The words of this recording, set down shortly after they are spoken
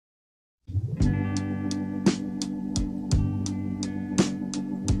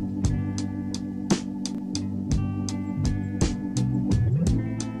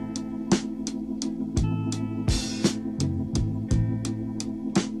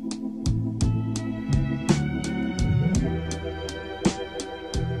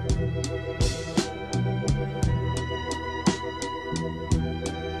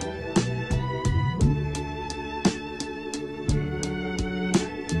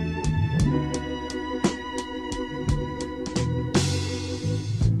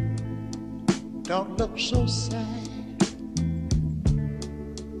don't look so sad.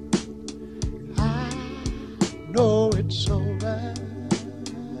 I know it's over.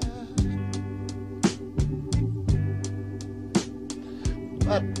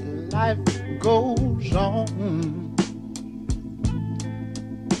 But life goes on,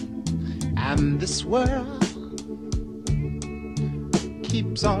 and this world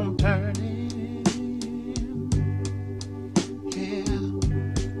keeps on turning. Yeah,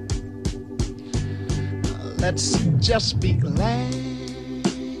 let's just be glad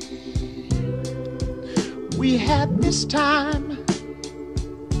we had this time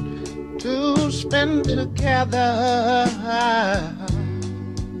to spend together.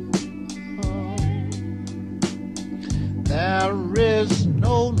 There is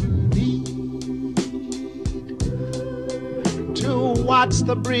no need to watch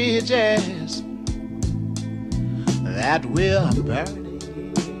the bridges that we're burning.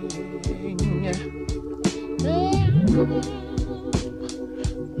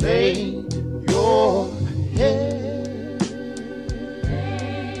 Lay your head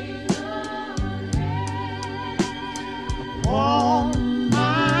on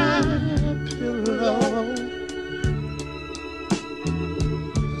my pillow.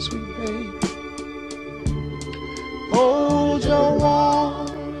 Sweet baby, hold your warm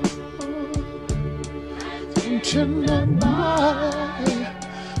and tender body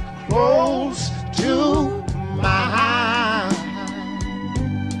close to mine.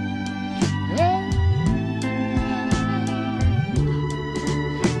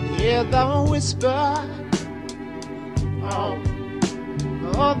 Hear the whisper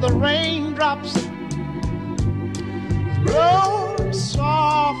of the raindrops roll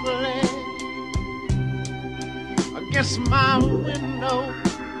softly against my window,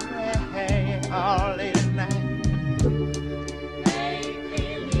 all late at night.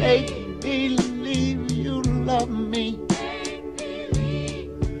 Make believe you love me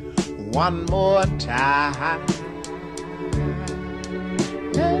one more time.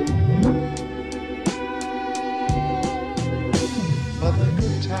 For the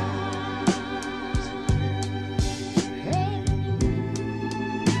good times,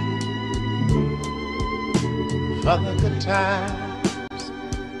 for the good times.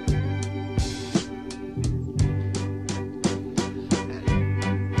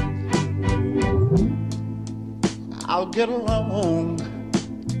 I'll get along,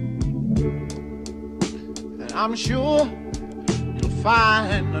 and I'm sure you'll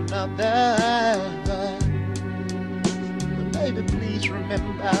find another. But baby, please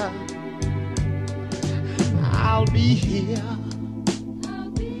remember, I'll be here.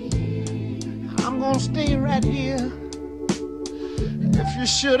 I'm gonna stay right here. If you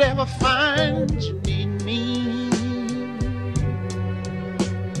should ever find you need me,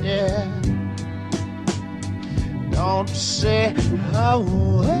 yeah, don't say a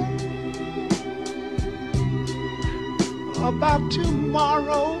word about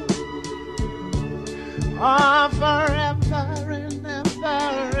tomorrow or forever and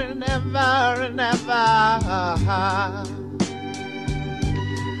ever and ever and ever.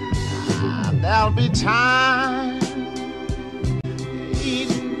 There'll be time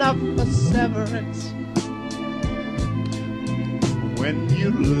enough for severance when you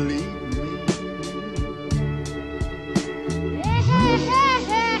leave me.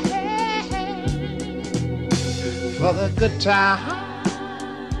 For the good time.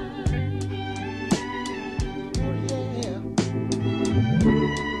 Oh yeah.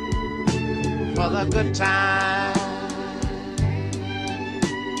 For the good time.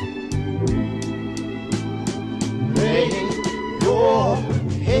 Lay your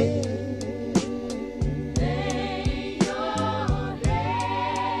head, lay your head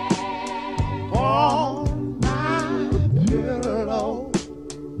on my pillow.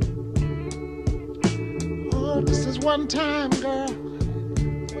 Oh, this is one time, girl.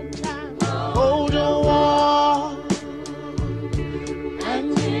 One time. Hold your warm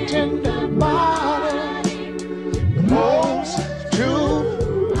and tender body close to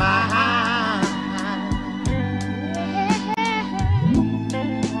mine.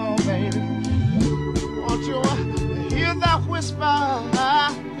 Hear that whisper,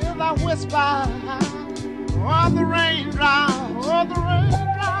 oh the raindrops,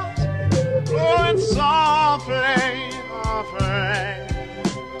 blowing softly, softly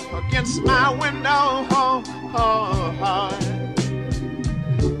against my window.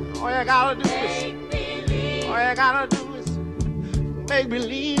 All you gotta do is make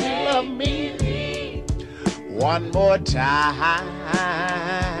believe you love me one more time.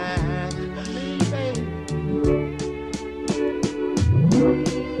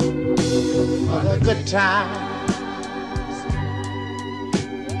 for the good times.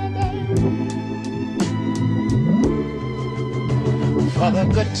 For the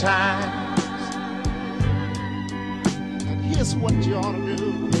good times. And here's what you ought to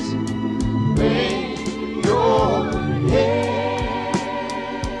do is lay your head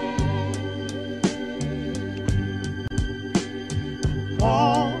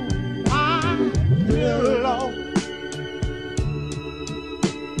on my pillow.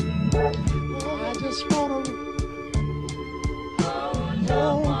 I just want to hold you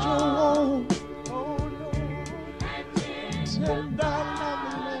on. Tender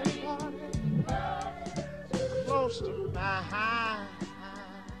loving close to my eyes.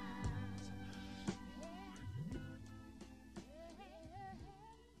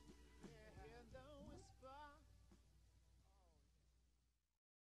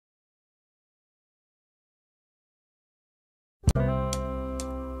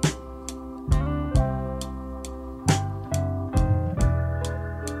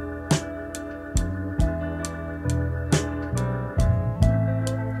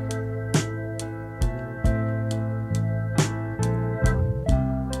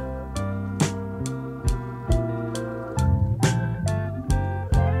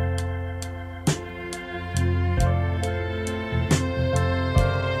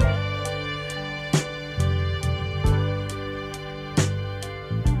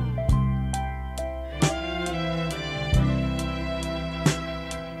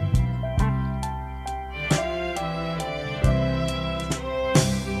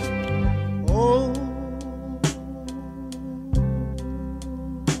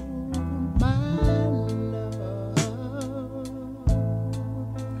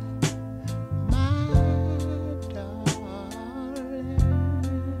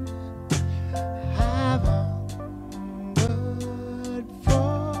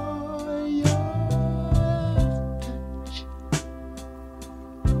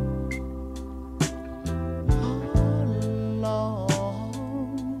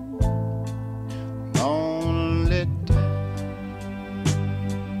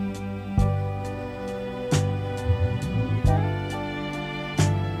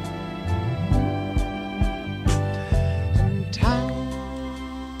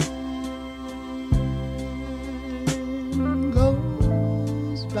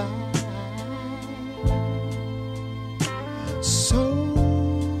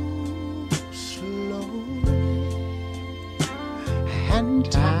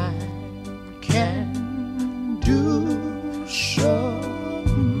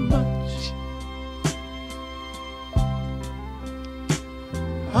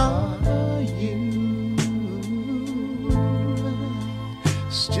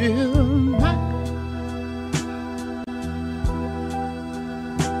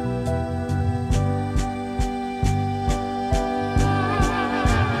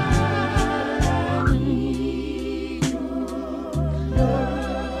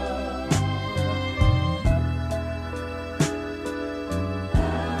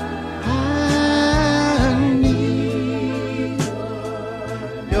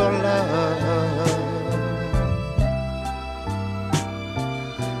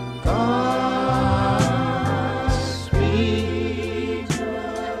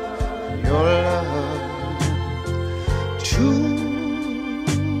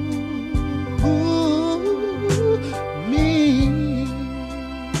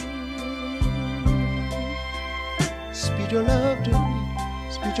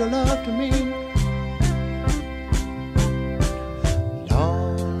 Your love to me.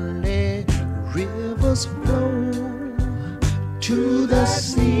 Lonely rivers flow to the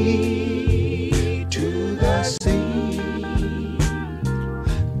sea, to the sea,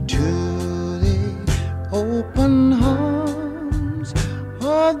 to the open arms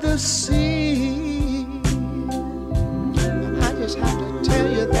of the sea. I just have to tell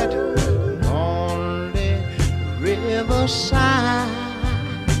you that lonely riverside.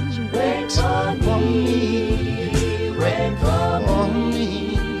 Wait for me, wait for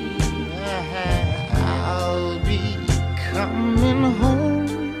me. I'll be coming home.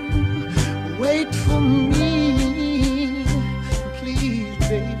 Wait for me, please,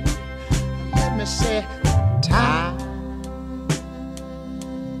 baby. Let me say, time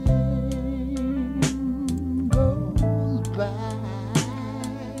goes by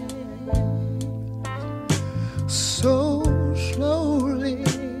so slowly.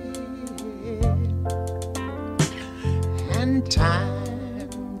 And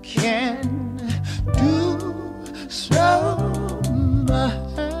time can do so much.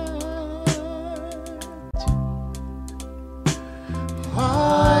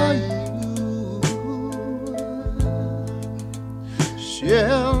 Are you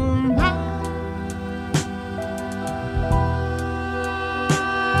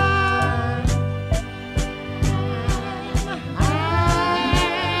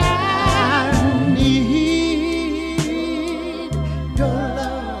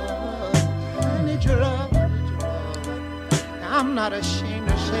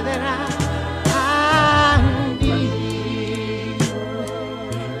that I need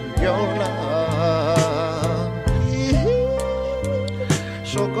your love.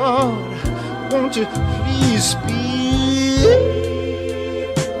 So God, won't you please speak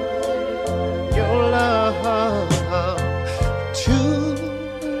your love to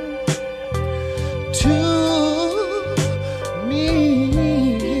me.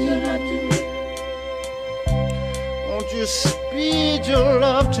 Won't you speed your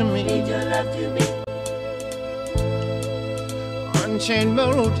love to me? Unchained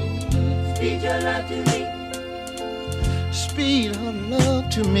melody, speed your love to me. Speed her love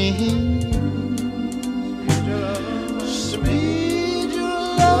to me. Speed your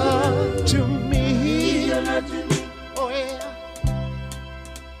love to me. Oh yeah.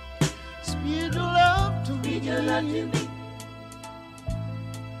 Speed your love to me. Speed your love to me.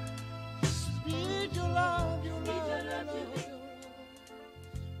 Speed your love, your love, your love, your love.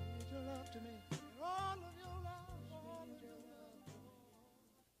 Speed your love to me. All of your love, all of your love.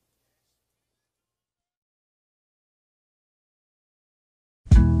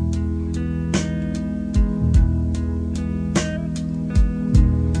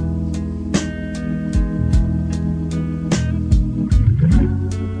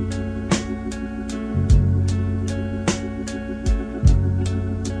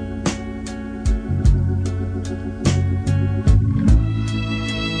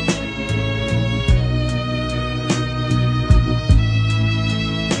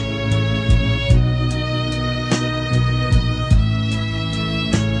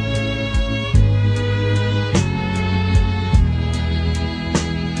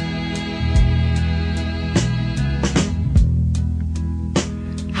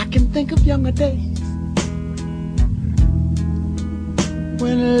 Think of younger days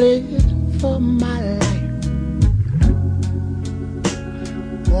when I lived for my life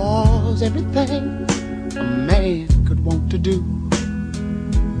was everything a man could want to do.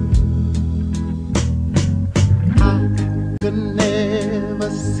 I could never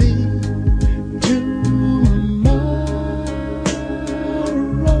see tomorrow.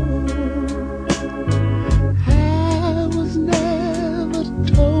 I was never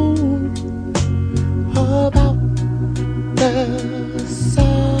told about the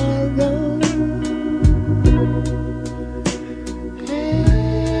sorrow,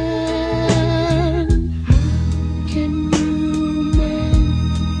 and how can you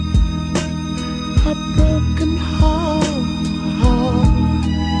mend a broken heart?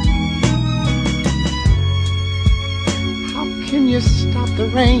 How can you stop the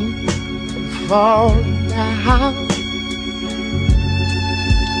rain from falling down?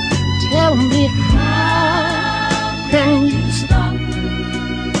 Tell me, how can you stop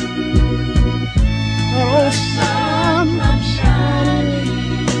oh sun from shining?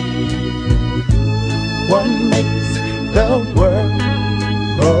 What makes the world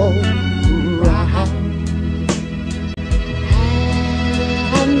go round?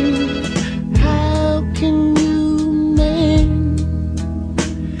 And how can you mend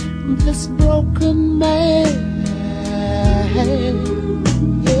this broken man?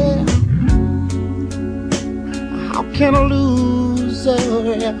 How can a loser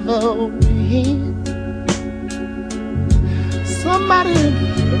ever win? Somebody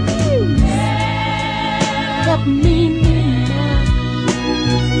please help me mend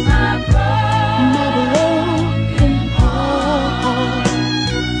my broken heart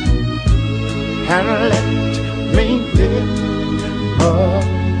and let me live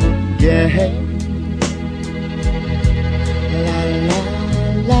again. La la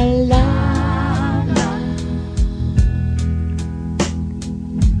la la.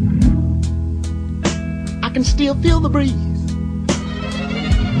 I can still feel the breeze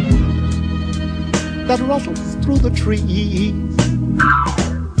that rustles through the trees,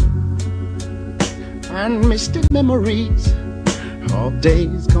 and misty memories of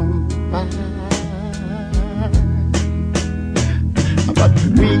days gone by. But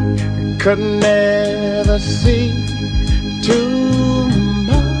we could never see tomorrow.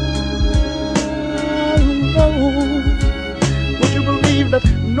 Would you believe that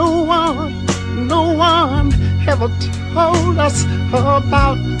no one ever told us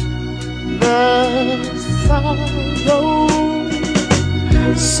about the sorrow?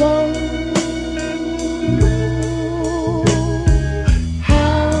 So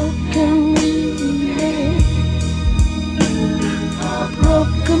how can we make a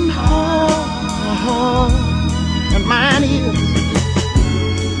broken heart? And mine is,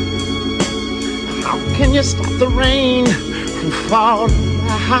 how can you stop the rain from falling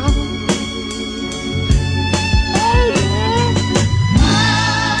down?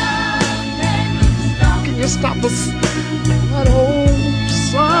 stop that old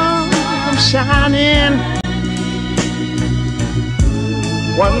sun from shining.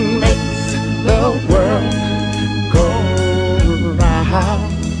 What makes the world go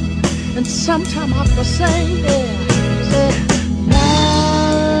round? And sometimes I have to say, la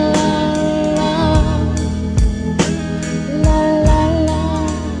la la la la,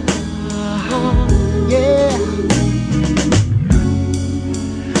 yeah.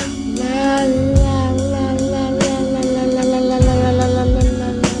 La la la la la la la la la la la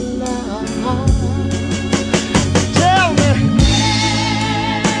la. Tell me,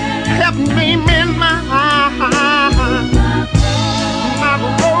 help me mend my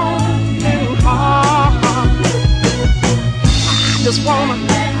broken heart.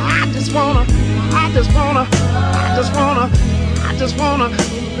 I just wanna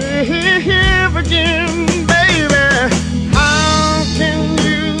live again, baby. How can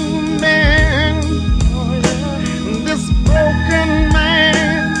you mend this broken man?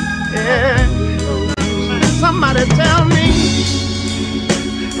 Yeah. Somebody tell me,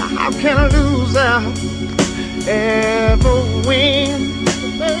 how can a loser ever win?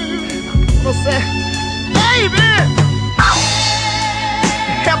 Baby, say, baby,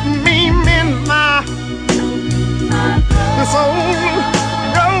 help me mend this old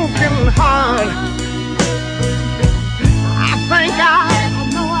broken heart.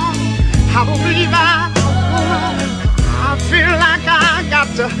 I believe I feel like I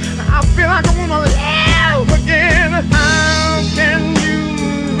wanna live again. How can you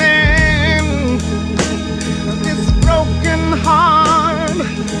mend this broken heart?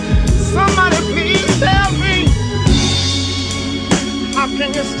 Somebody please tell me, how can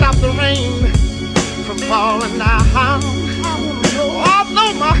you stop the rain from falling down?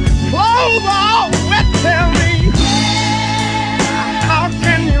 Although my clothes are all wet, tell me, how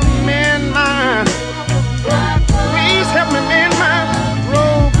can you mend mine? Please help me mend my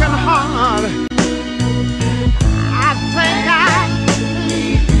broken heart.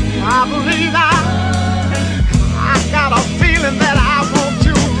 I believe I got a feeling that I want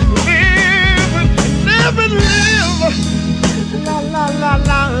to live. La la la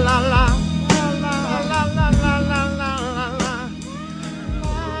la la la.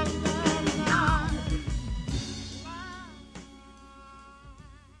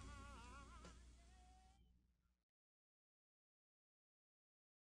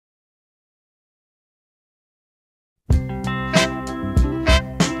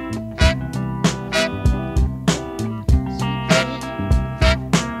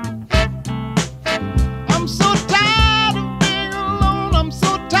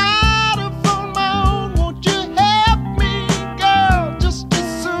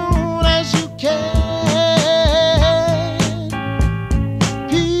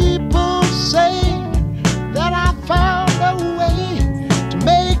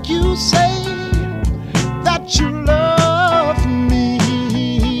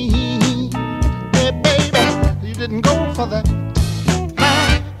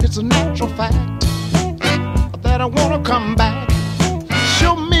 It's a natural fact that I wanna come back.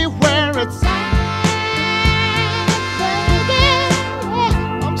 Show me where it's at, baby.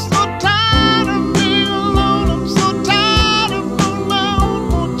 I'm so tired of being alone. I'm so tired of being alone.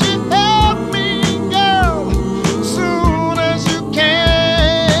 Won't you help me, girl, as soon as you can?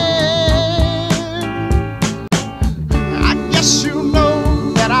 I guess you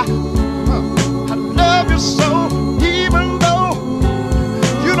know that I love you so.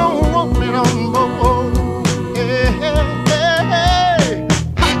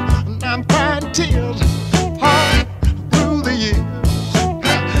 Tears all through the years.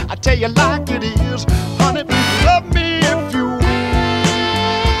 I tell you like it is, honey, love me if you will.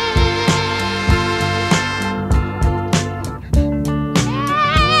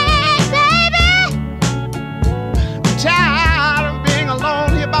 Hey, baby, I'm tired of being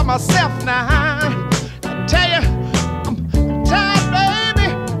alone here by myself now. I tell you, I'm tired, baby.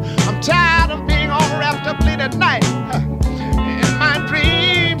 I'm tired of being all wrapped up late at night in my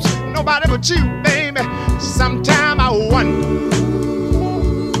dreams. Nobody but you, baby. Sometime I wonder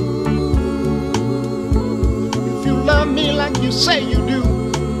if you love me like you say you do.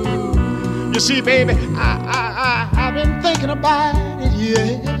 You see, baby, I've been thinking about it,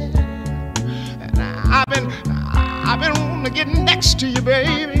 yeah. And I've been wanting to get next to you,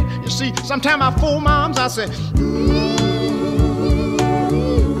 baby. You see, sometime I fold my arms, I say,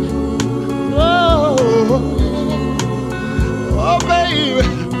 oh, baby.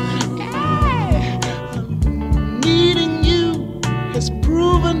 Needing you has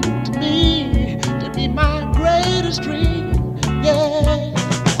proven to me to be my greatest dream. Yeah,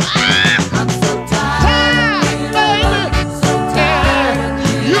 I'm so tired.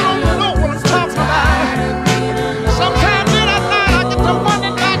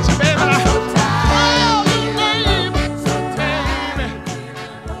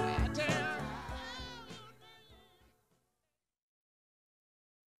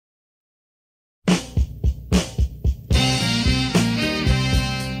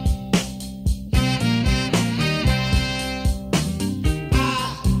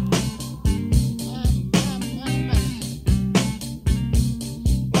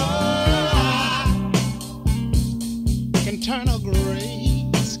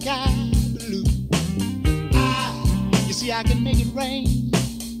 rain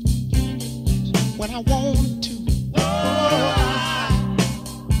when I wanted to. Oh,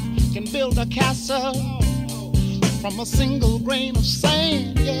 I can build a castle from a single grain of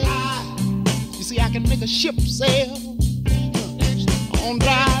sand. Yeah, you see, I can make a ship sail on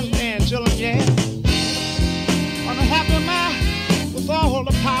dry land, children. Yeah, on a happy mind with all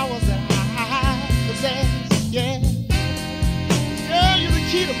the powers that I possess. Yeah, girl, you're the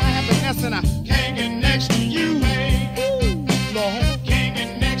key to my happiness, and I can't get next to you. Ooh, Lord, can't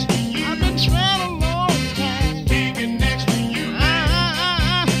get next to you. I've been trying a long time. Can't get next to you. I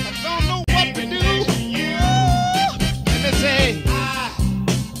don't know what to do. Let me say,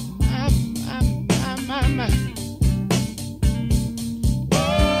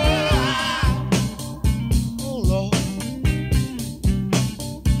 oh Lord,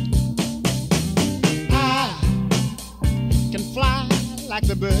 I can fly like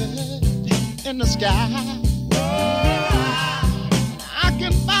the bird in the sky. I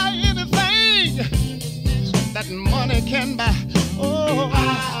can buy anything that money can buy. Oh,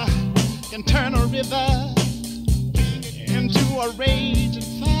 I can turn a river into a raging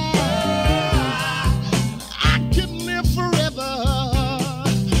fire. I can live forever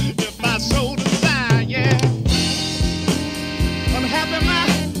if I so desire. Yeah, I'm happy man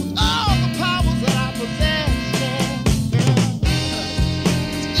with all the powers that I possess.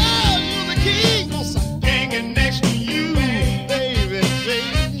 Yeah, you're the king. Can't get next to you, baby, baby.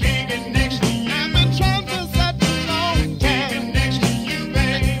 Can't get next to you. I've been trying for such a long time. Can't get next to you,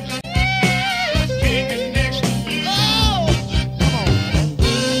 baby. Can't get next to you. Oh, come on.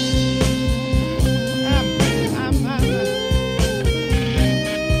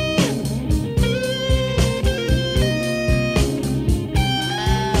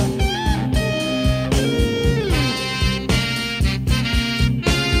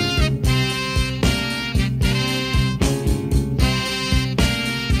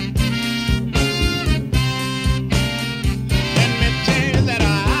 Let me tell you that I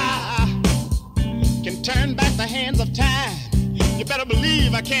can turn back the hands of time. You better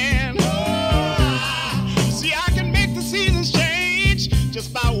believe I can. See, I can make the seasons change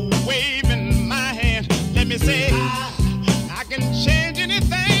just by waving my hand. Let me say, I can change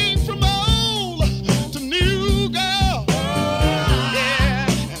anything from old to new, girl. Yeah,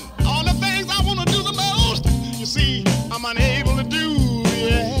 and all the things I want to do the most, you see, I'm unable to do.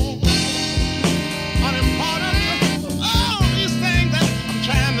 Yeah, unimportant of all these things that I'm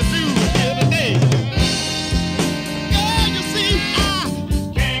trying to do every day. Yeah, you see, I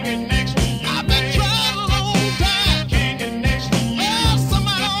can't get next to you. I've been trying a long time. Can't get next to you. Oh,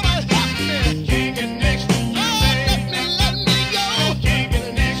 somebody ought to help me. Can't get next to you. Oh, let me go. Can't get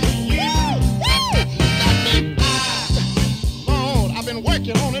next to you. Let me. Lord, I've been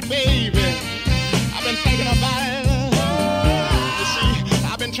working on it, baby. I've been thinking about it. You see,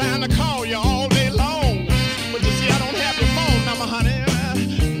 I've been trying to call you all day long, but you see, I don't have your phone number, honey.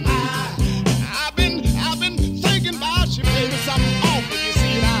 I've been thinking about you, baby. Something awful, you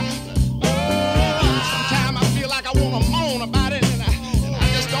see. Sometimes I feel like I want to moan about it, and I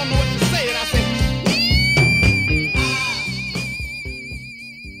just don't know what to say. And I say,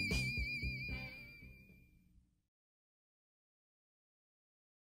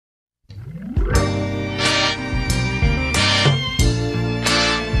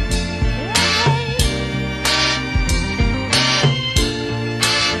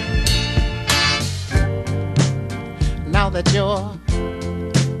 now that you're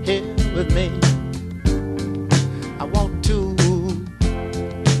here with me, I want to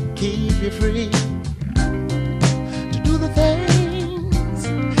keep you free to do the things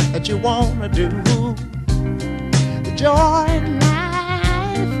that you want to do. The joy in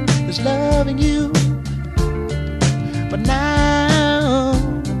life is loving you, but now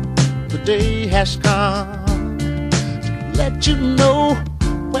the day has come to let you know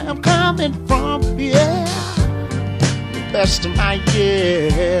where I'm coming from. Yeah, best of my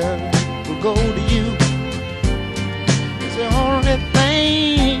years will go to you. It's the only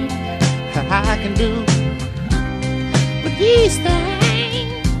thing I can do. But these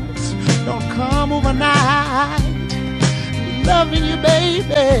things don't come overnight. Loving you,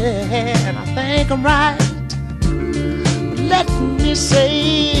 baby, and I think I'm right. But let me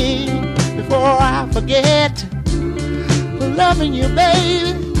say before I forget, loving you,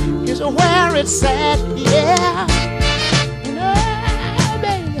 baby, is where it's at. Yeah,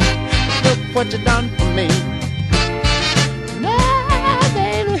 what you done for me. Now,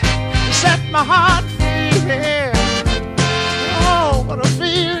 baby, you set my heart free. Yeah. Oh, what a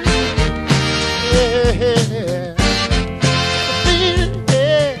feeling. Yeah. A feeling,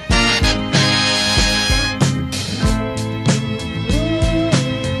 yeah.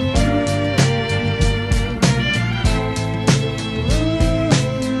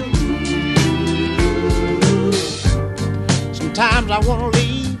 Sometimes I want to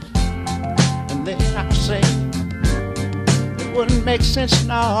leave, and then I say it wouldn't make sense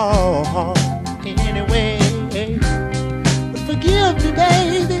no anyway. But forgive me,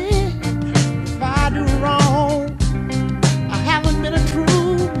 baby, if I do wrong. I haven't been a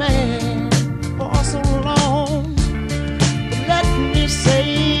true man for so long. But let me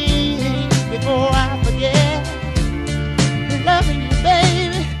say before I forget, loving you,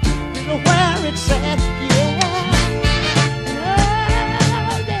 baby, you know where it's at, yeah.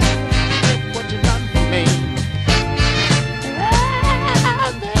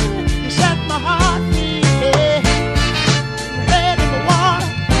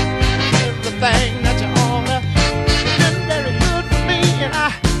 Thing that you order, you've been very good for me, and I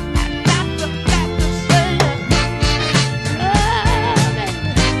got to say it. Oh, baby,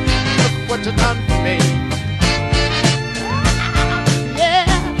 look what you done for me. Yeah,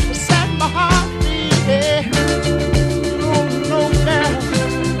 you set my heart free. Yeah. You don't know better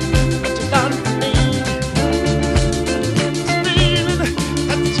what you done for me. It's feeling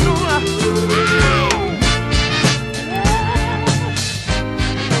that's true.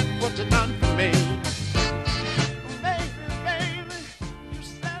 Look what you done for me.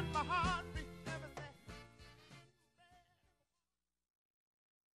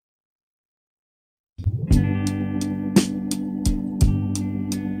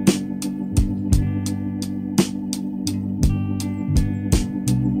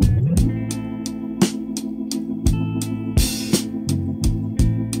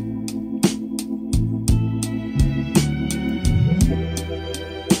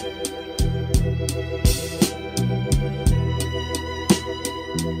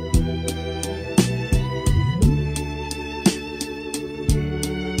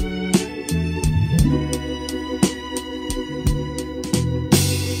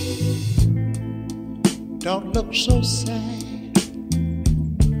 Don't look so sad.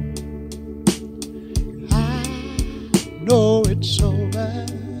 I know it's over.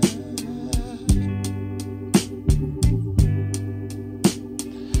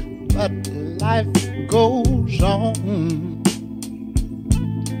 But life goes on,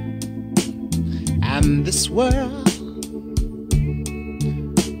 and this world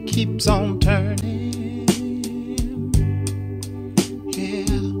keeps on turning.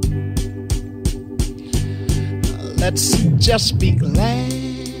 Let's just be glad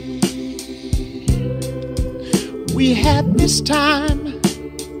we had this time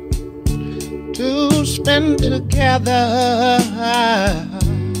to spend together.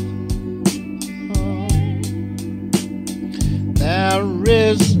 There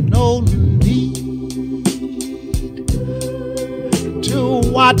is no need to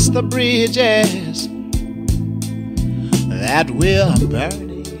watch the bridges that we're burning.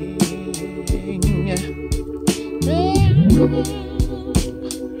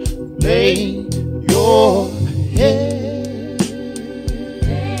 Lay your head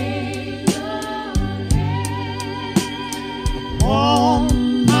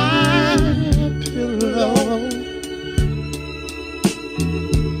on my pillow,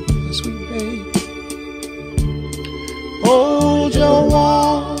 sweet babe. Hold your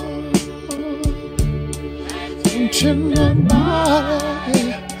warm and tender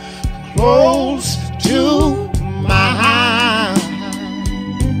body close to mine.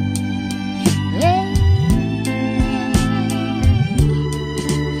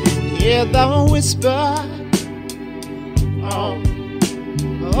 Hear the whisper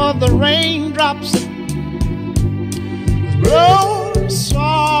of the raindrops roll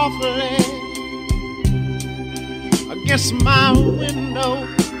softly against my window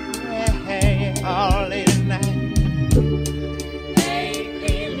all late at night.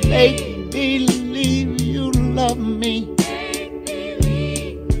 Make believe you love me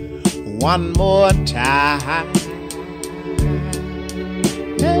one more time.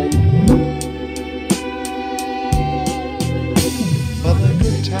 For the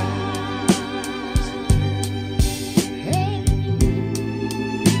good times,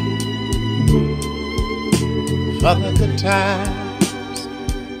 for the good times.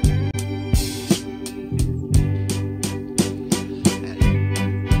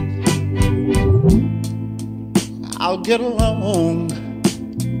 I'll get along,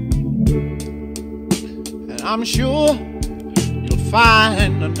 and I'm sure you'll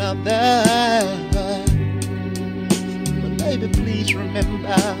find another. But baby, please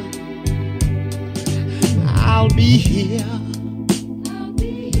remember, I'll be here.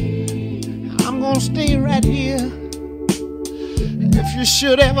 I'm gonna stay right here. If you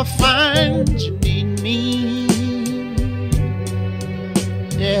should ever find you need me,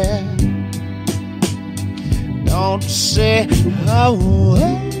 yeah, don't say a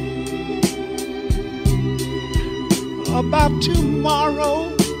word about tomorrow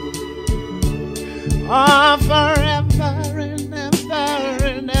or forever and ever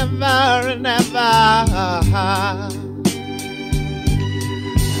and ever and ever.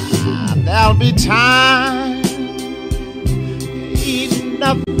 There'll be time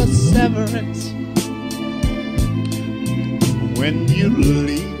enough for severance when you leave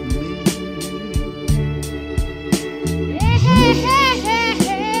me.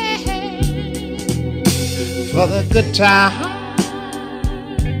 For the good time.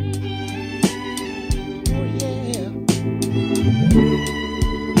 Oh yeah.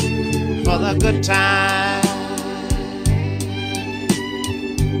 For the good time.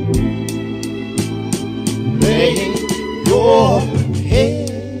 Lay your head.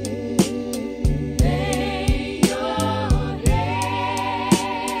 Lay your head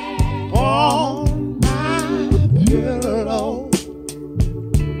on my pillow.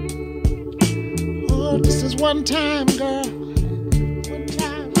 Oh, this is one time, girl. One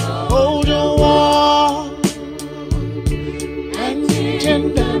time. Hold your warm and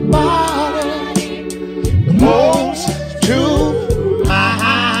tender body close to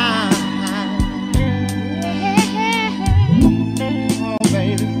mine. Oh,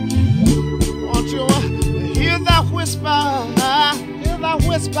 baby, won't you hear that whisper? Hear that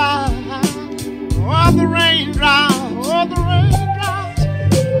whisper? Oh, the raindrops, oh, the raindrops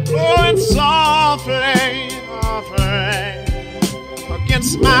blowing softly, softly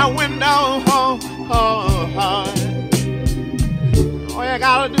against my window. Oh, oh, oh. All you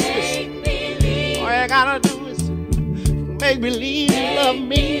gotta do is, all you gotta do is make believe you love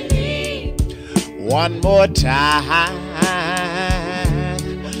me one more time.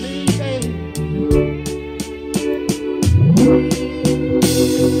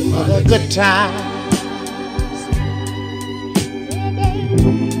 For the good times.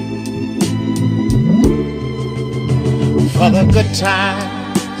 For the good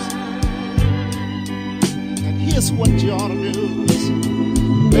times. And here's what you ought to do is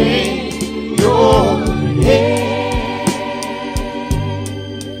lay your head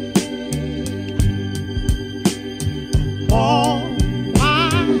on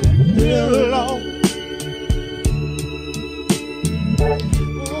my pillow.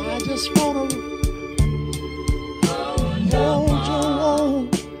 Oh, I just wanna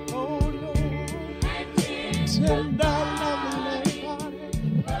hold your tender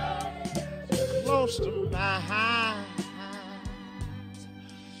close to my eyes.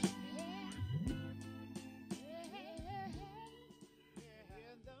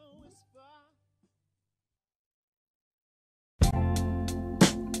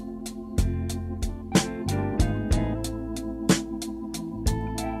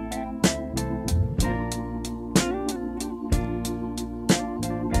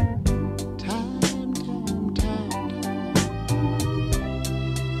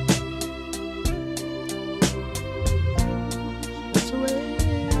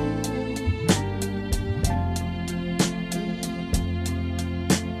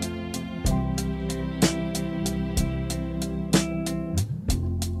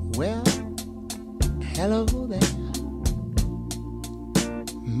 Well, hello there.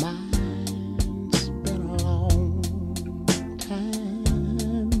 Mine's been a long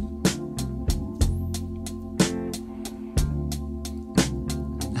time.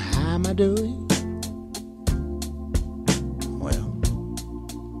 How am I doing? Well,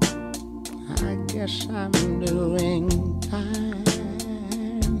 I guess I'm doing fine.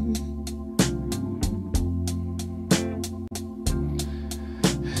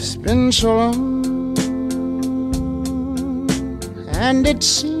 Been so long, and it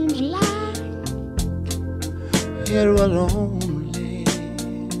seems like it was only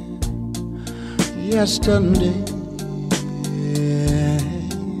yesterday.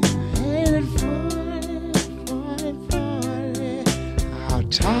 Ain't it funny how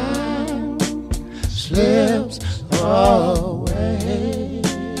time slips away?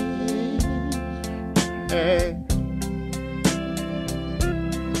 Hey.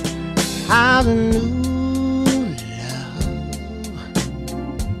 How the new love,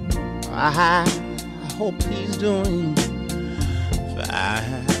 I hope he's doing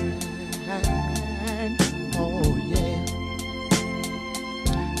fine. Oh yeah,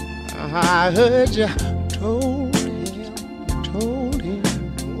 I heard you told him,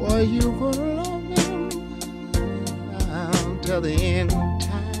 boy, you gonna love him till the end of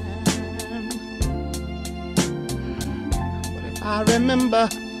time. But if I remember,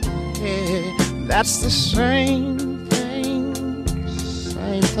 that's the same thing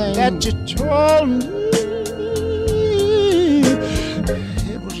that you told me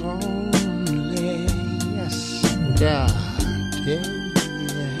Ain't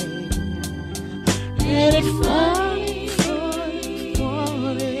it funny, funny,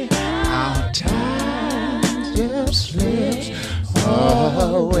 funny how time just slips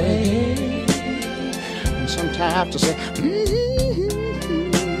away? And sometimes I have to say,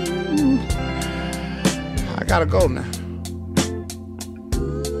 I gotta go now.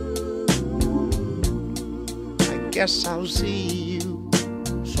 I guess I'll see you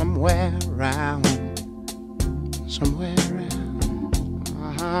somewhere around, somewhere around.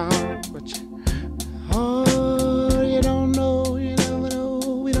 But you don't know, you never know,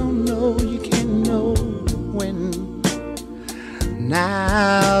 we don't know, you can't know when. And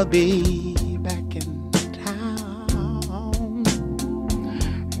I'll be back in town.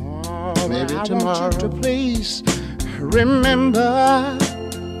 Oh, maybe tomorrow. I want you to please remember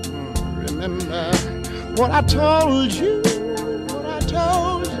what I told you,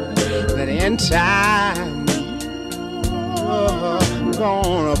 that in time you're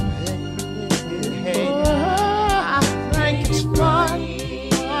gonna pay. I think it's funny,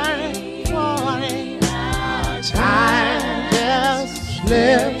 funny, time just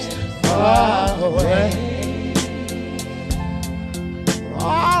slips away.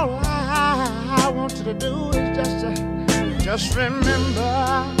 All I want you to do is just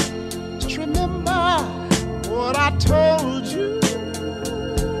remember what I told you.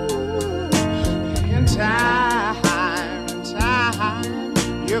 In time,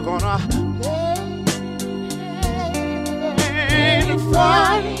 you're gonna pay.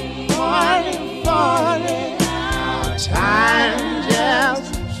 Funny, funny, funny, time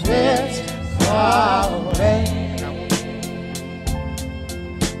just slips away.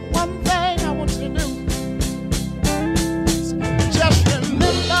 One thing I want you to do is just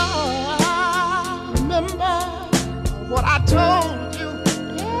remember what I told you.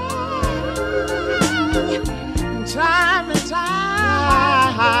 Time and time.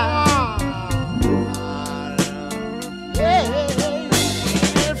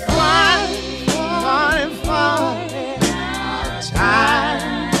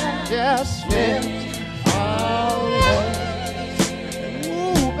 Time just slips away.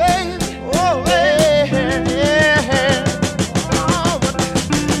 Ooh, baby, oh, baby. Oh, but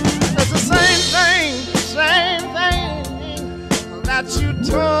it's the same thing that you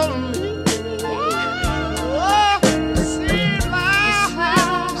told me. Oh, it seemed like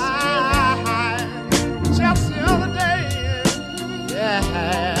just the other day. Yeah.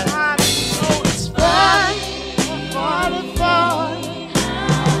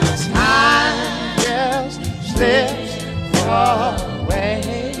 Slips away.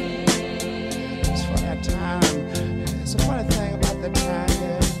 It's for that time. It's a funny thing about that time.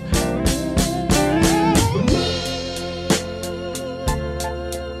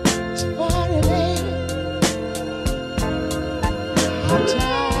 It's funny, baby. How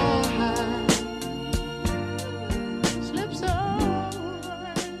time slips away.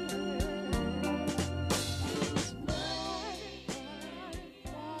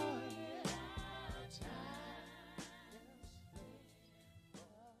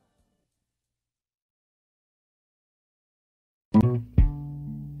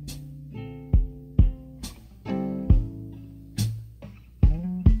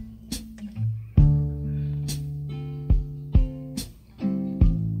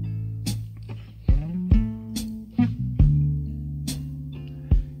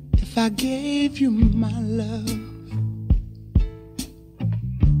 If I gave you my love,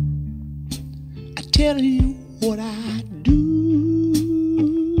 I tell you what I do.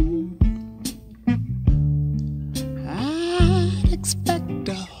 I'd expect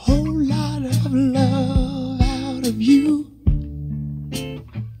a whole lot of love out of you.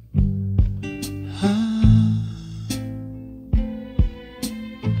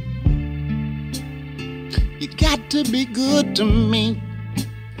 You got to be good to me.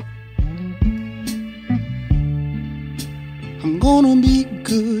 I'm gonna be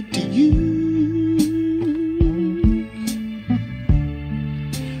good to you.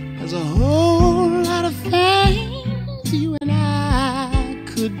 There's a whole lot of things you and I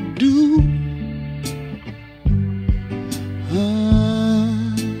could do.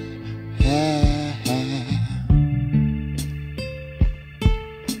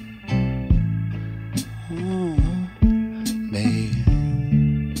 Baby.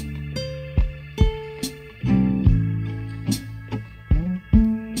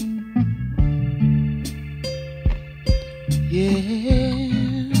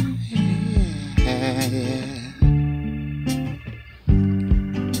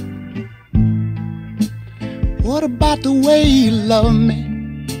 What about the way you love me?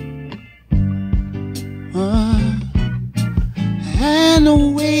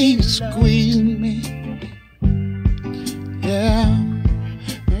 squeezing me. Yeah,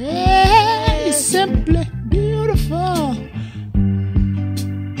 yeah, you're simply beautiful.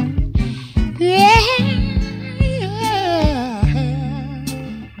 Yeah, yeah,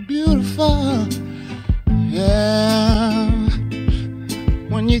 beautiful. Yeah,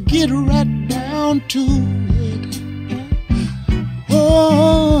 when you get right down to it.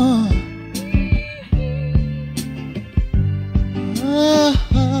 Oh.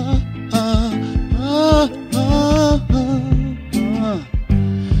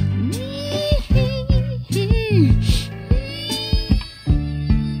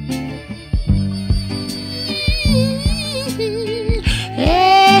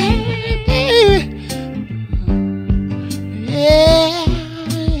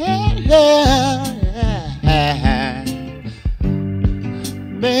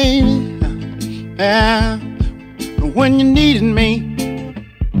 Baby, when you needed me,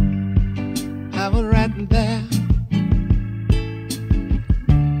 I was right there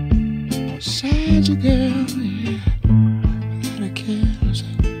beside you, girl. Yeah, without a care,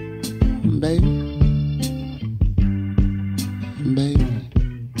 baby, baby,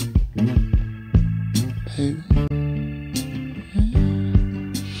 baby.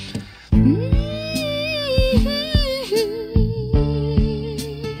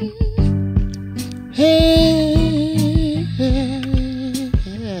 Hey,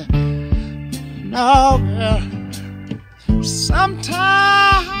 no, girl.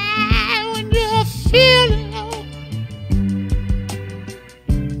 Sometimes when you're feeling low,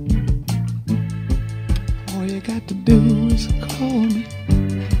 all you got to do is call me.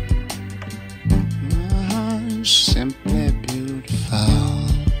 I'm simply beautiful.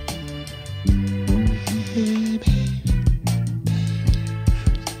 Hey, baby.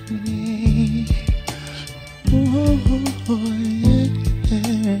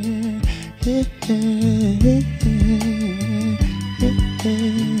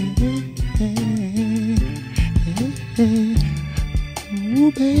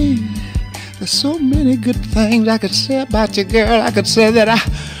 Ooh, baby, there's so many good things I could say about you, girl. I could say that I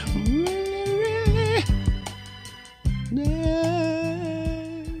really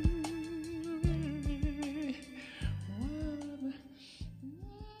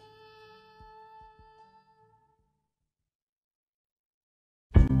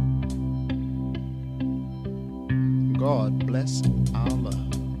God bless our love.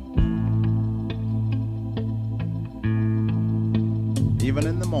 Even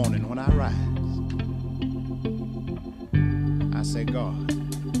in the morning when I rise, I say, God,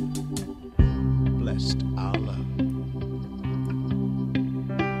 blessed our love.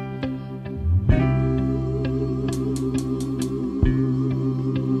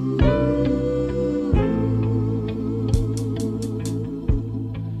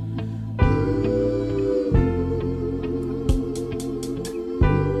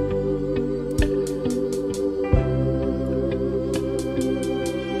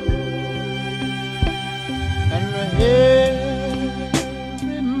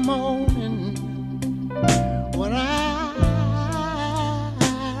 Every morning when I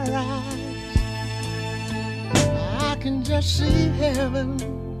rise, I can just see heaven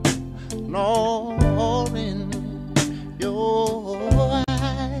all in your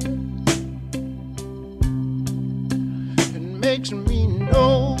eyes. It makes me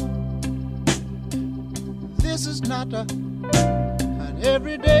know this is not an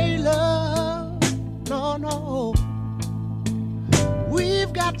everyday love. No, no.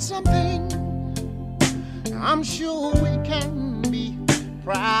 We've got something I'm sure we can be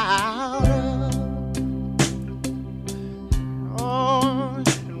proud of. Oh,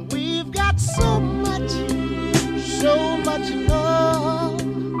 and we've got so much love.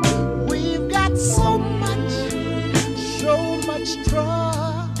 We've got so much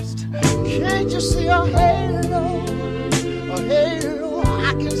trust. Can't you see a halo? A halo,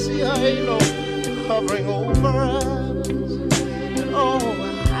 I can see a halo hovering over us. And oh,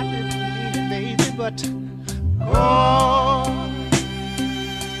 I didn't mean it, baby, but God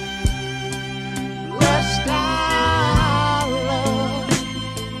blessed our love.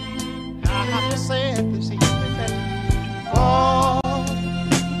 I have to say it this evening that God,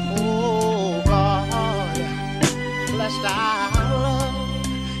 oh God, blessed our love.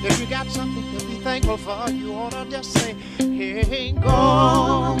 If you got something to be thankful for, you ought to just say, hey,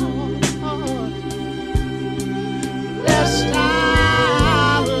 God, blessed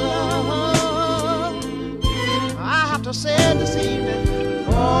our love. I have to say it this evening,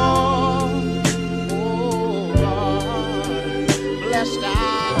 God, oh God, blessed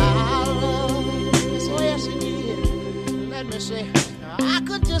our love. So yes, it did. Let me say, I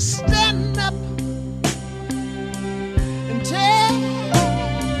could just stand up and tell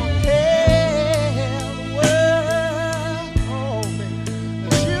the world, oh, baby,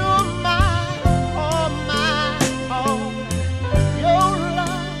 that you're mine, oh, mine, oh. Your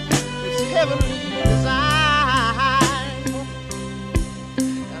love is heavenly design,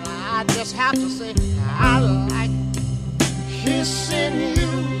 and I just have to say I like kissing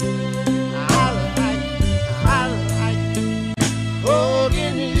you.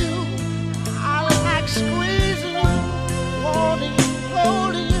 Holding you, I like squeezing you, wanting you,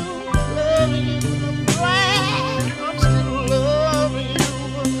 holding you, loving you. I'm glad I'm still loving you.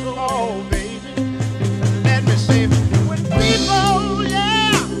 Oh, baby, let me say, when people,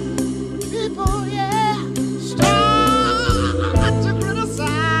 yeah, start to criticize,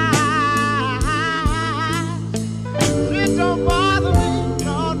 it don't bother me,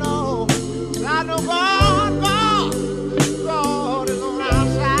 no, 'cause I know God is on our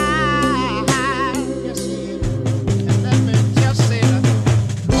side. Yes, He is. And let me just say that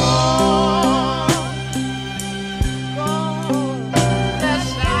God,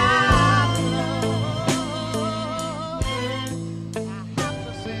 that's our love. I have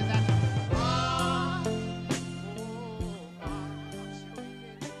to say that God, oh God, I'm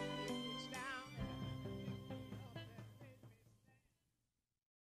screaming, it's down there.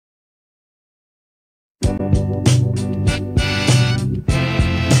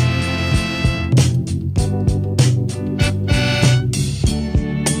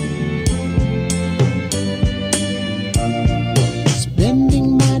 Spending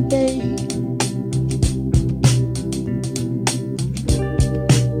my day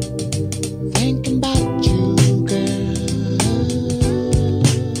thinking about you, girl.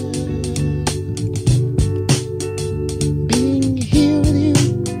 Being here with you,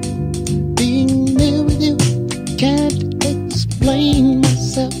 being there with you, can't explain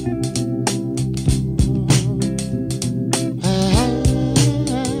myself. I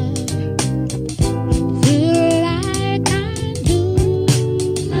feel like I do,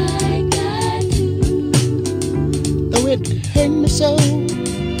 though it hurt me so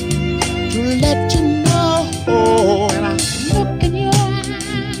to let you know. And I look in your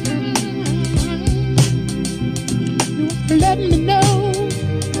eyes, you let me know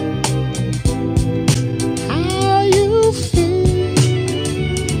how you feel.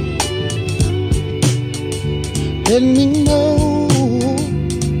 Let me know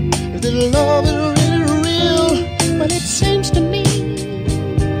if the love is really real. But it seems to me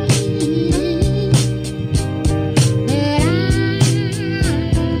that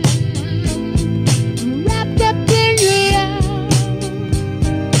I'm wrapped up in your love.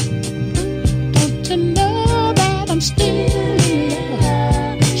 Don't you know that I'm still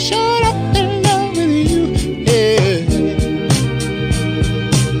shut up in love with you? Yeah.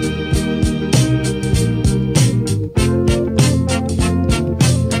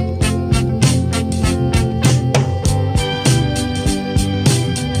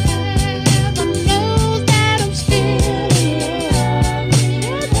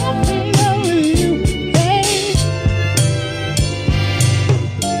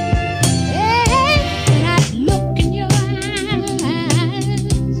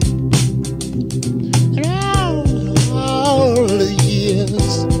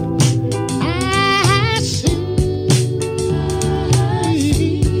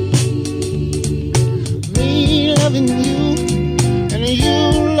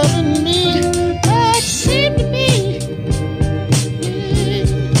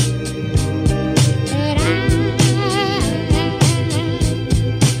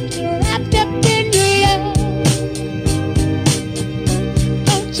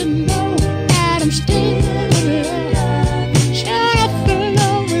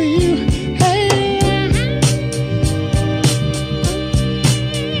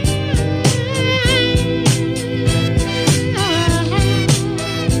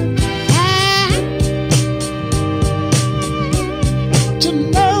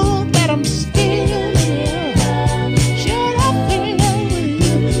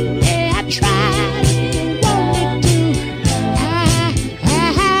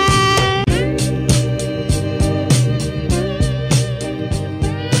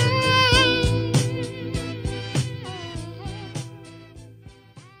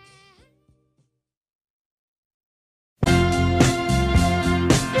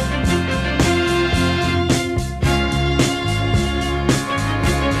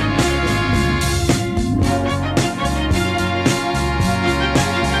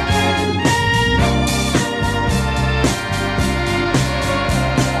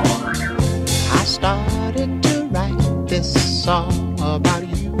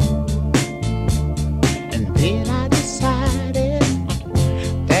 Then I decided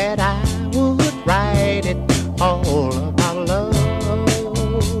that I would write it all about love.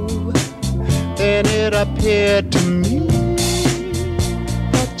 Then it appeared to me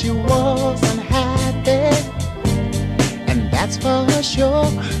that you wasn't happy, and that's for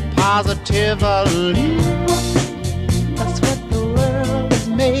sure, positively. That's what the world is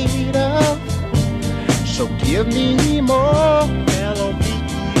made of. So give me more melody,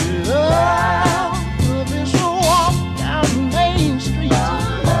 love. Love is a walk down Main Street.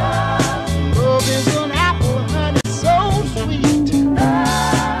 Love is an apple, honey, so sweet.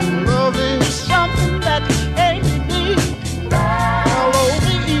 Love is something that can't be beat.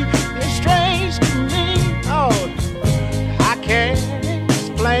 L-O-V-E is strange to me. Oh, I can't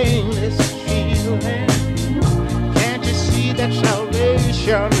explain this feeling. Can't you see that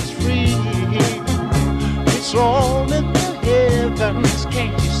salvation is free? It's all in the heavens,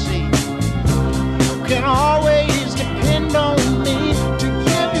 can't you see? You can always depend on me to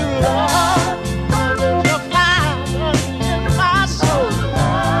give you love. Love is a fire in my soul.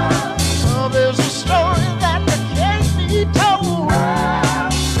 Love is a story that can't be told.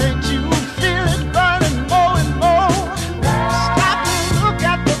 Make you feel it burning more and more. Stop and look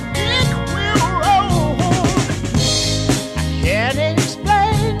at the big wheel roll. I can't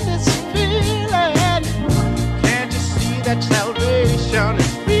explain this feeling. Can't you see that salvation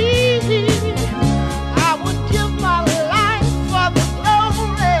is free? I would give my life for the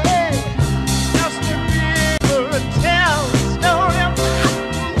glory, just to be able to tell the story of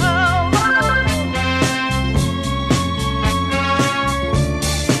love.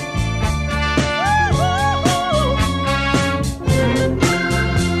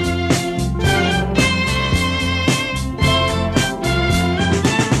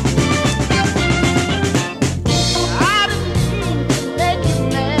 I didn't mean to make you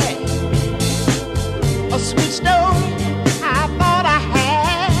mad. A sweet story I thought I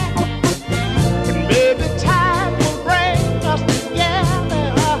had, but maybe time will bring us together,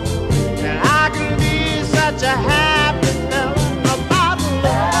 and I can be such a happy fella about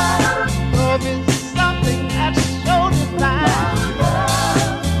love. Love is something that's so divine.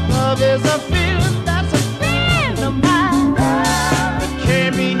 Love is a feeling that's a friend of mine. It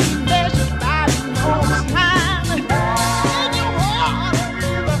can't be measured by no time. In your heart,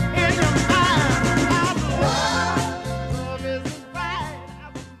 in your mind, love is as bright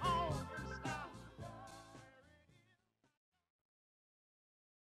as the morning star.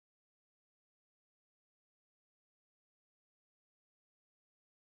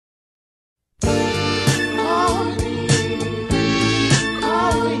 Call me,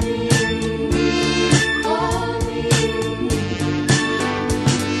 call me, call me.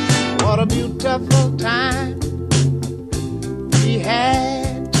 What a beautiful time we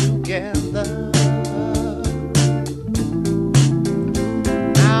had together.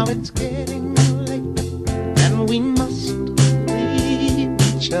 Now it's getting late and we must leave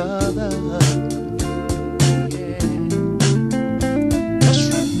each other. Yeah. Just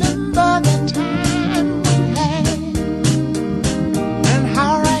remember the time we had and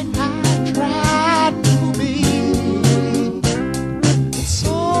how right I tried to be. It's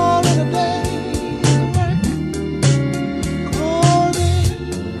all in a day's work. Call me,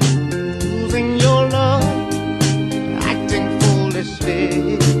 losing your love, acting foolishly.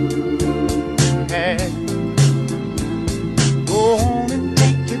 Yeah. Go on and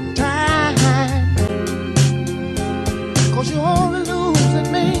take your time, 'cause you're only losing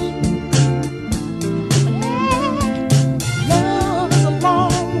me. Love is a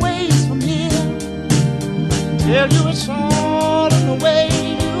long ways from here. Tell you it's all in the way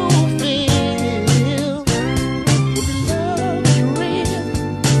you feel. If love is real,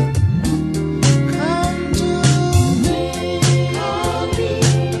 come to me. Call me,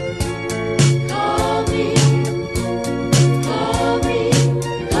 call me, call me,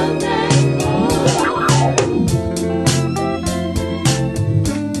 come back home.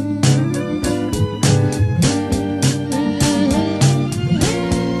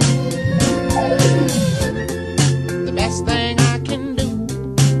 The best thing I can do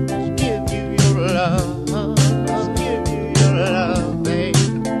is give you your love, give you your love, babe.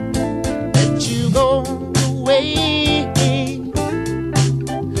 Let you go away,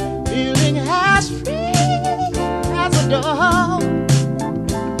 feeling as free as a dove.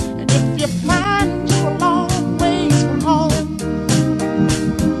 And if you find you're a long ways from home,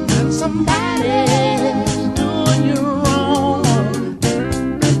 and somebody's doing you wrong,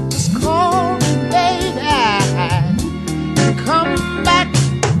 just call me, baby, and come back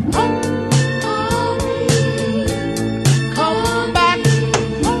home. Call me, come back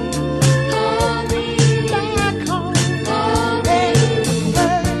home. Call me back.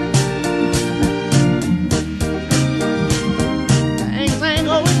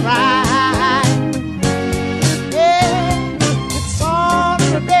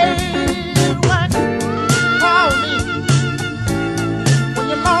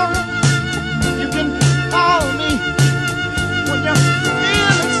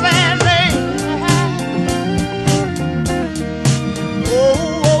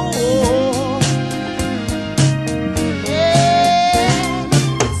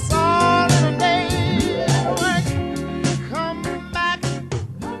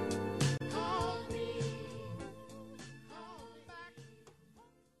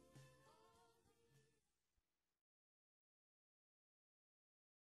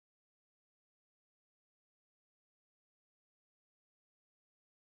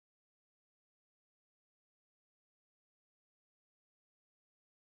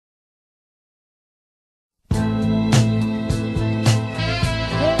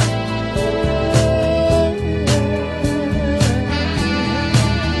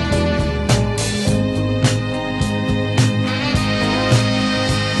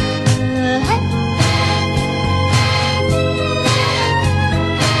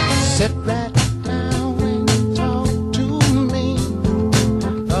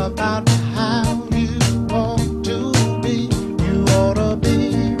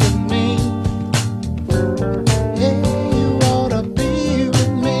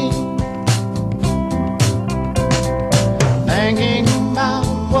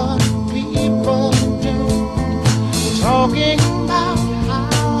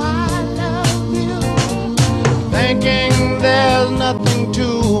 thinking there's nothing to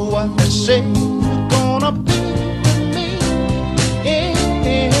what they say. You're gonna be with me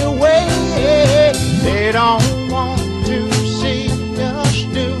anyway. They don't want to see us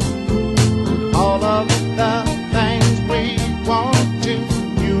do all of the things we want to.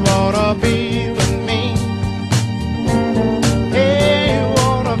 You ought to be with me. Hey, you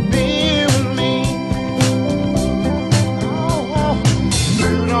ought to be with me. Oh,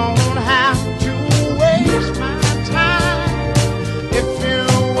 you don't have to waste my time. If you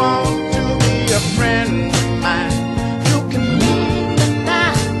want to be a friend of mine, you can leave me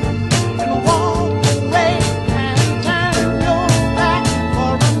now and walk away and turn your back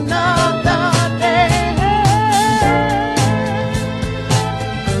for another day.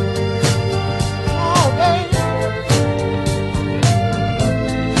 Oh, baby.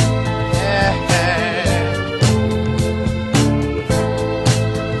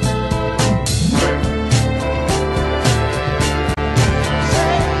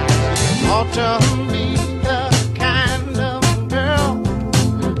 Ought to be the kind of girl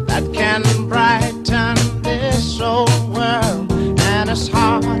that can brighten this old world. And it's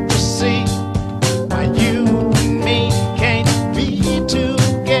hard to see why you and me can't be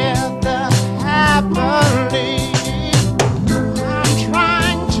together happily. I'm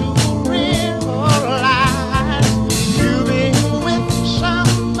trying to realize you've been with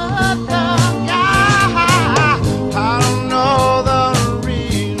some other guy. I don't know the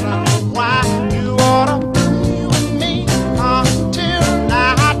reason why. You ought to be with me until I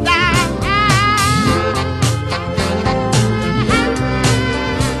die.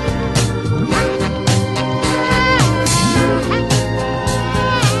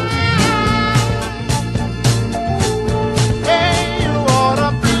 Hey, you ought to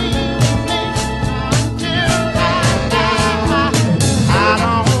be with me until I die. I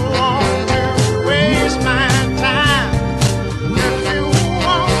don't want to waste my time. If you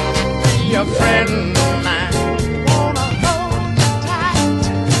want to be a friend of mine, wanna hold you tight,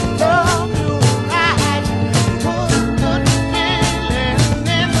 love you right, put a good feeling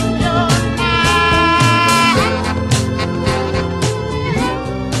in your life.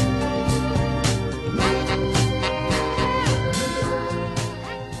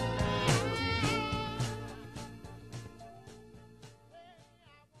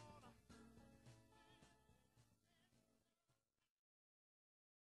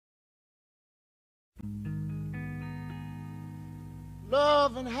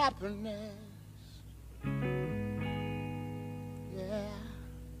 Love and happiness, yeah,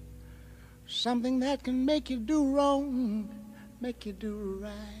 something that can make you do wrong, make you do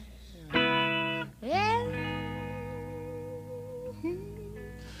right. Yeah.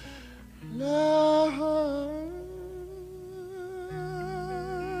 Love.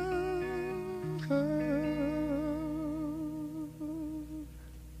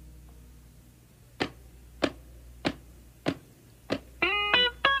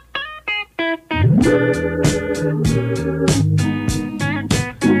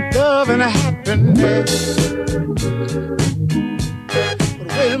 Love and happiness. But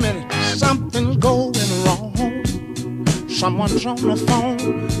wait a minute, something's going wrong. Someone's on the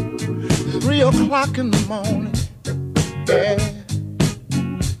phone, 3 o'clock in the morning, yeah,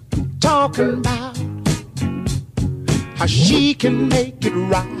 talking about how she can make it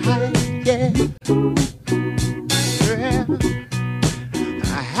right, yeah. Yeah.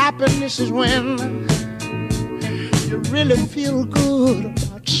 Happiness is when you really feel good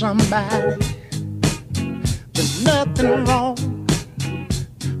about somebody. There's nothing wrong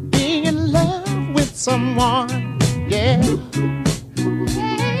being in love with someone, yeah.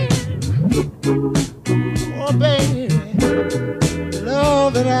 Oh, baby,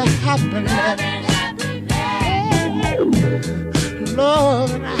 love and happiness.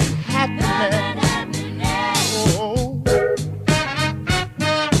 Love and happiness. Oh.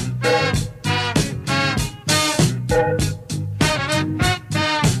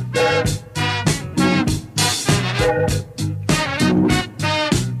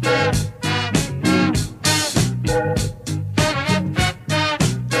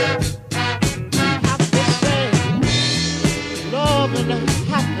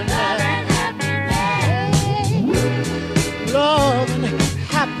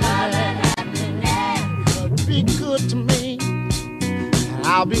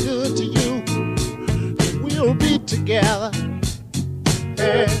 I'll be good to you. We'll be together,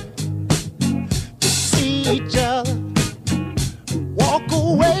 yeah, to see each other, walk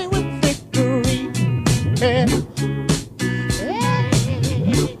away with victory, yeah.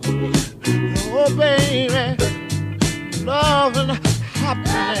 Oh, baby, love and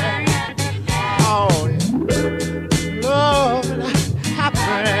happiness. Oh, yeah.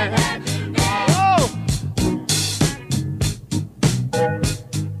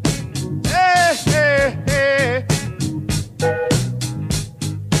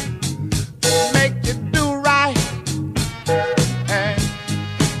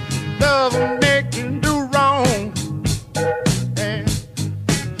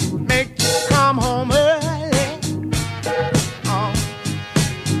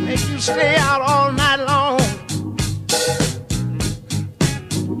 stay out all night long.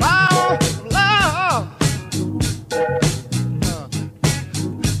 Power of love.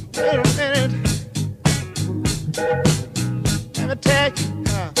 Wait a minute. Let me take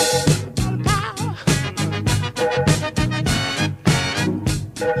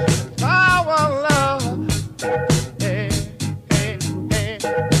power of love. Hey, hey, hey.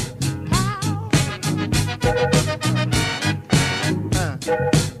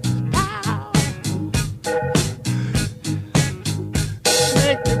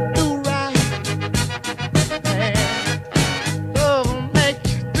 Make you do right, and love will make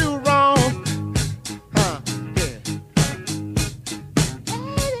you do wrong. Yeah.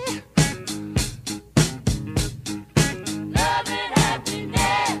 Love and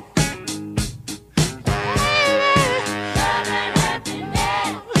happiness. Love and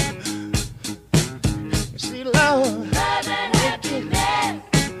happiness. You see, love. Love and happiness.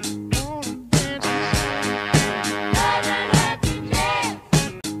 Love and happiness.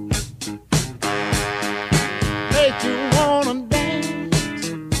 Make you wanna dance.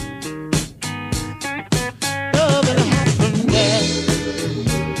 Love and happiness.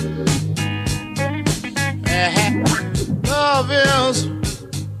 Love is.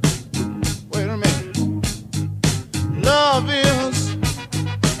 Wait a minute. Love is.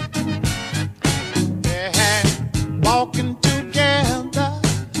 Walking together.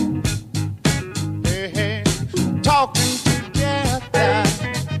 Talking together.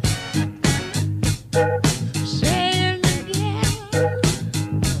 Saying together.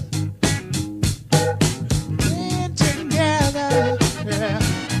 Being together. Yeah.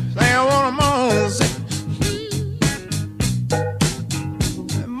 Saying what I'm on.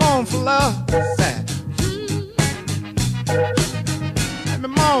 I'm on for love.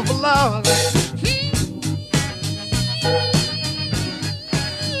 I'm on for love.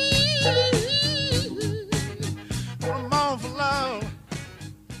 I'm on for love.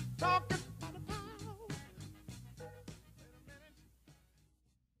 Talking about the power.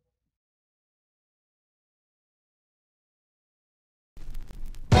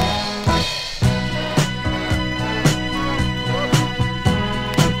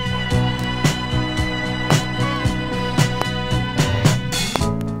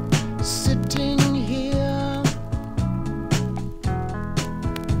 Sitting here,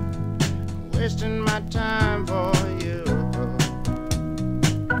 wasting my time for you.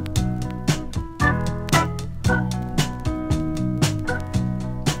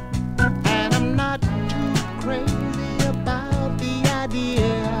 And I'm not too crazy about the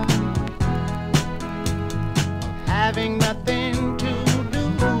idea of having nothing to do.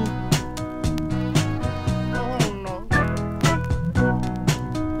 Oh no.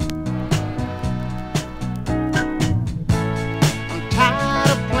 I'm tired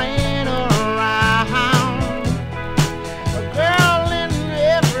of playing around. A girl in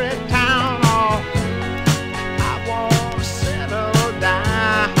every town. Oh, I want to settle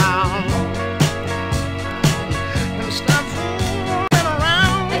down and stop fooling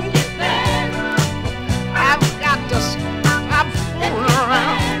around. I've got to stop fooling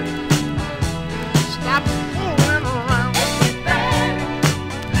around. Stop fooling around.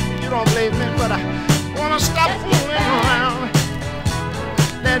 You don't believe me, but I want to stop fooling around.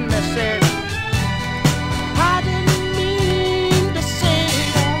 Let me say, I didn't mean to say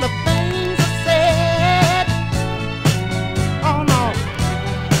all the things I said. Oh no,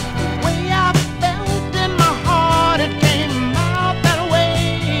 the way I felt in my heart, it came out that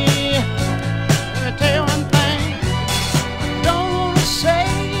way. Let me tell you one thing, don't want to say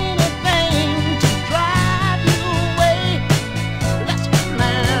anything to drive you away. Let's get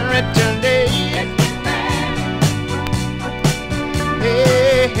married today.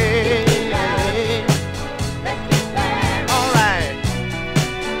 Hey, hey, hey. All right.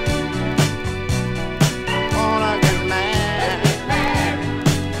 Wanna get married.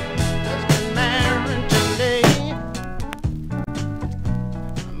 Let's get married today.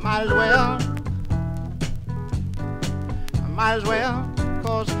 Might as well,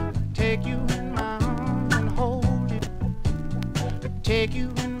 'cause take you in my arms and hold you. Take you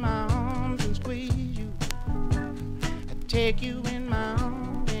in my arms and squeeze you. Take you in my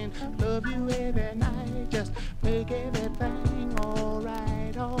arms and love you every night. Just make everything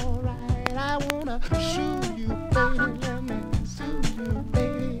alright, alright. I wanna soothe you, baby. Let me soothe you,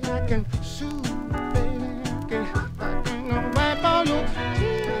 baby. I can soothe you, baby. I can wipe all your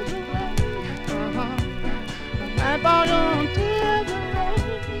tears away. Wipe all your tears away.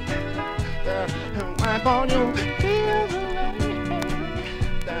 Wipe all your tears away.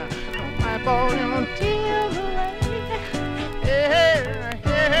 Wipe all your tears away. Hey,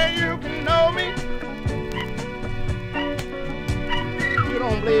 hey, hey, you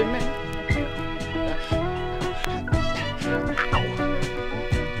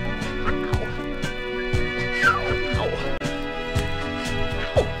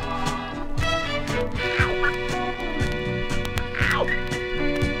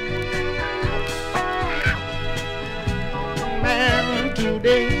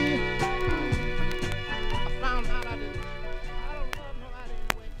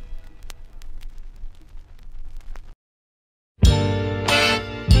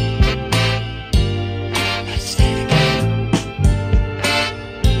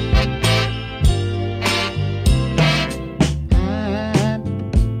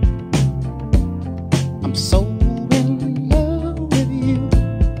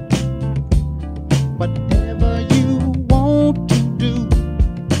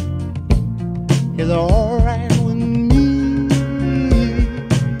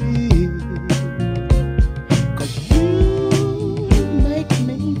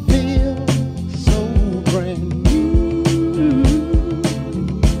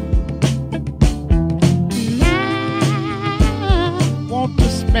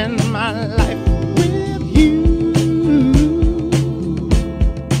spend my life with you.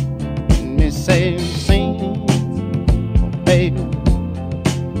 Let me say, sing, oh baby,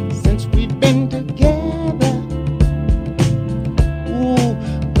 since we've been together, ooh,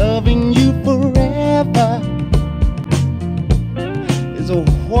 loving you forever is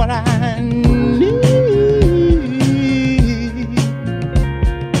what I need.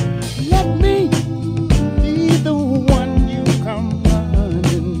 Let me be the one you come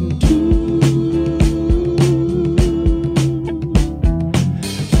running to.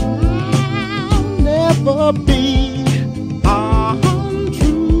 I'll never be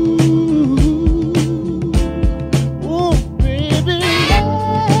untrue. Oh, baby,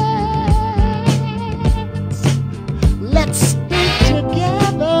 let's stay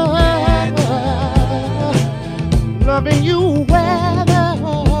together, loving you weather,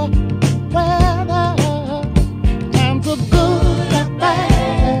 times are good or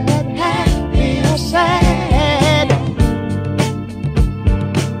bad, happy or sad.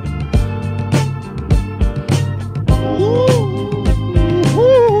 Ooh,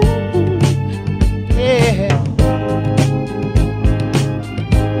 yeah.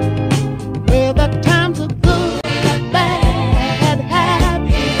 Whether times are good or bad,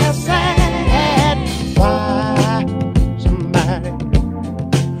 happy or sad.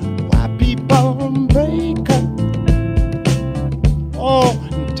 Why people break up, oh,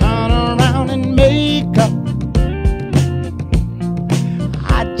 and turn around and make up?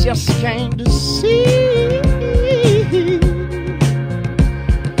 I just came to see